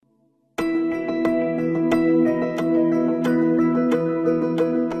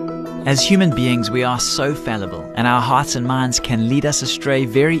As human beings, we are so fallible, and our hearts and minds can lead us astray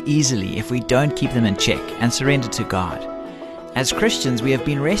very easily if we don't keep them in check and surrender to God. As Christians, we have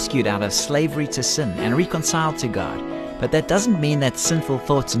been rescued out of slavery to sin and reconciled to God, but that doesn't mean that sinful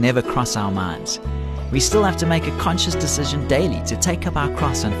thoughts never cross our minds. We still have to make a conscious decision daily to take up our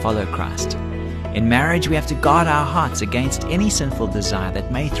cross and follow Christ. In marriage, we have to guard our hearts against any sinful desire that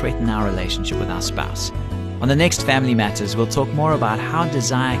may threaten our relationship with our spouse. On the next Family Matters, we'll talk more about how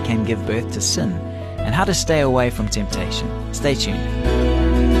desire can give birth to sin and how to stay away from temptation. Stay tuned.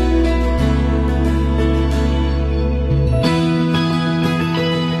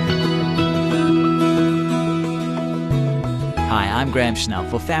 Hi, I'm Graham Schnell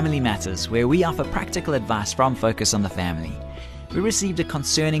for Family Matters, where we offer practical advice from Focus on the Family. We received a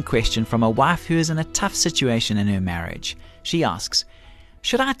concerning question from a wife who is in a tough situation in her marriage. She asks,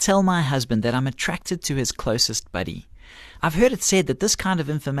 "Should I tell my husband that I'm attracted to his closest buddy? I've heard it said that this kind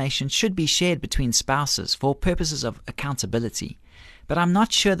of information should be shared between spouses for purposes of accountability, but I'm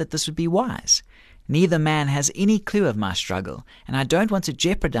not sure that this would be wise. Neither man has any clue of my struggle, and I don't want to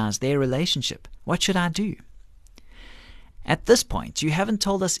jeopardize their relationship. What should I do?" At this point, you haven't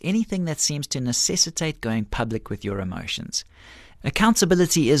told us anything that seems to necessitate going public with your emotions.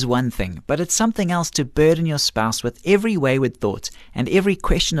 Accountability is one thing, but it's something else to burden your spouse with every wayward thought and every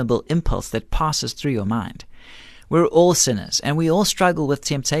questionable impulse that passes through your mind. We're all sinners, and we all struggle with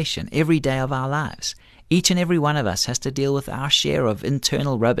temptation every day of our lives. Each and every one of us has to deal with our share of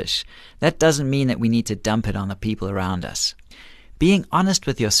internal rubbish. That doesn't mean that we need to dump it on the people around us. Being honest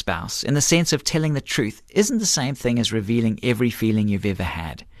with your spouse, in the sense of telling the truth, isn't the same thing as revealing every feeling you've ever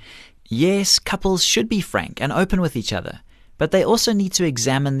had. Yes, couples should be frank and open with each other, but they also need to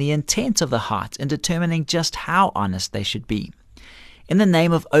examine the intent of the heart in determining just how honest they should be. In the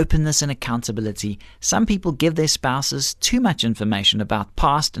name of openness and accountability, some people give their spouses too much information about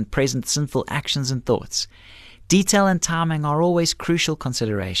past and present sinful actions and thoughts. Detail and timing are always crucial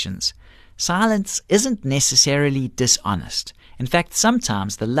considerations. Silence isn't necessarily dishonest. In fact,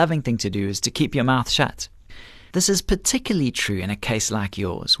 sometimes the loving thing to do is to keep your mouth shut. This is particularly true in a case like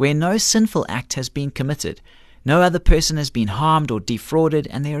yours, where no sinful act has been committed, no other person has been harmed or defrauded,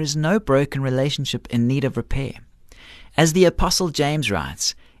 and there is no broken relationship in need of repair. As the Apostle James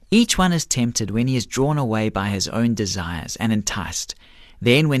writes, "Each one is tempted when he is drawn away by his own desires and enticed.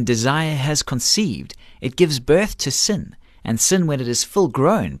 Then when desire has conceived, it gives birth to sin, and sin when it is full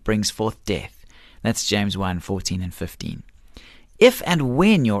grown brings forth death." That's James 1:14 and 15. If and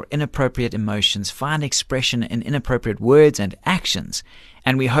when your inappropriate emotions find expression in inappropriate words and actions,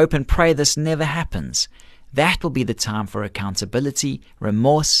 and we hope and pray this never happens, that will be the time for accountability,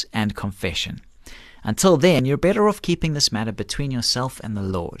 remorse, and confession. Until then, you're better off keeping this matter between yourself and the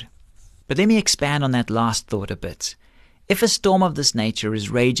Lord. But let me expand on that last thought a bit. If a storm of this nature is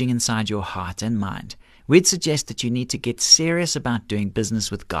raging inside your heart and mind, we'd suggest that you need to get serious about doing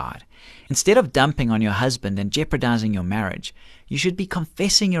business with God. Instead of dumping on your husband and jeopardizing your marriage, you should be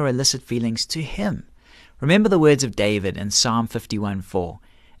confessing your illicit feelings to Him. Remember the words of David in Psalm 51:4,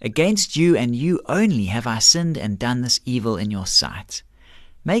 "Against you and you only have I sinned and done this evil in your sight."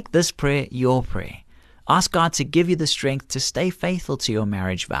 Make this prayer your prayer. Ask God to give you the strength to stay faithful to your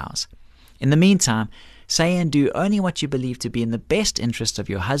marriage vows. In the meantime, say and do only what you believe to be in the best interest of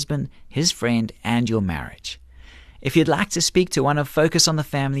your husband, his friend, and your marriage. If you'd like to speak to one of Focus on the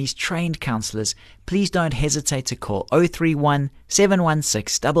Family's trained counselors, please don't hesitate to call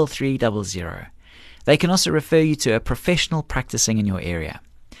 031-716-3300. They can also refer you to a professional practicing in your area.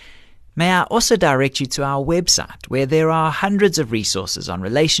 May I also direct you to our website, where there are hundreds of resources on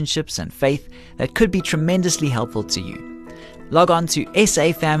relationships and faith that could be tremendously helpful to you. Log on to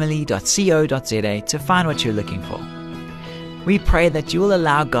safamily.co.za to find what you're looking for. We pray that you will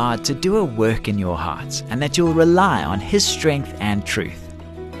allow God to do a work in your hearts and that you will rely on His strength and truth.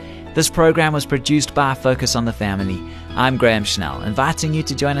 This program was produced by Focus on the Family. I'm Graham Schnell, inviting you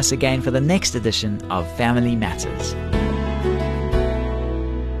to join us again for the next edition of Family Matters.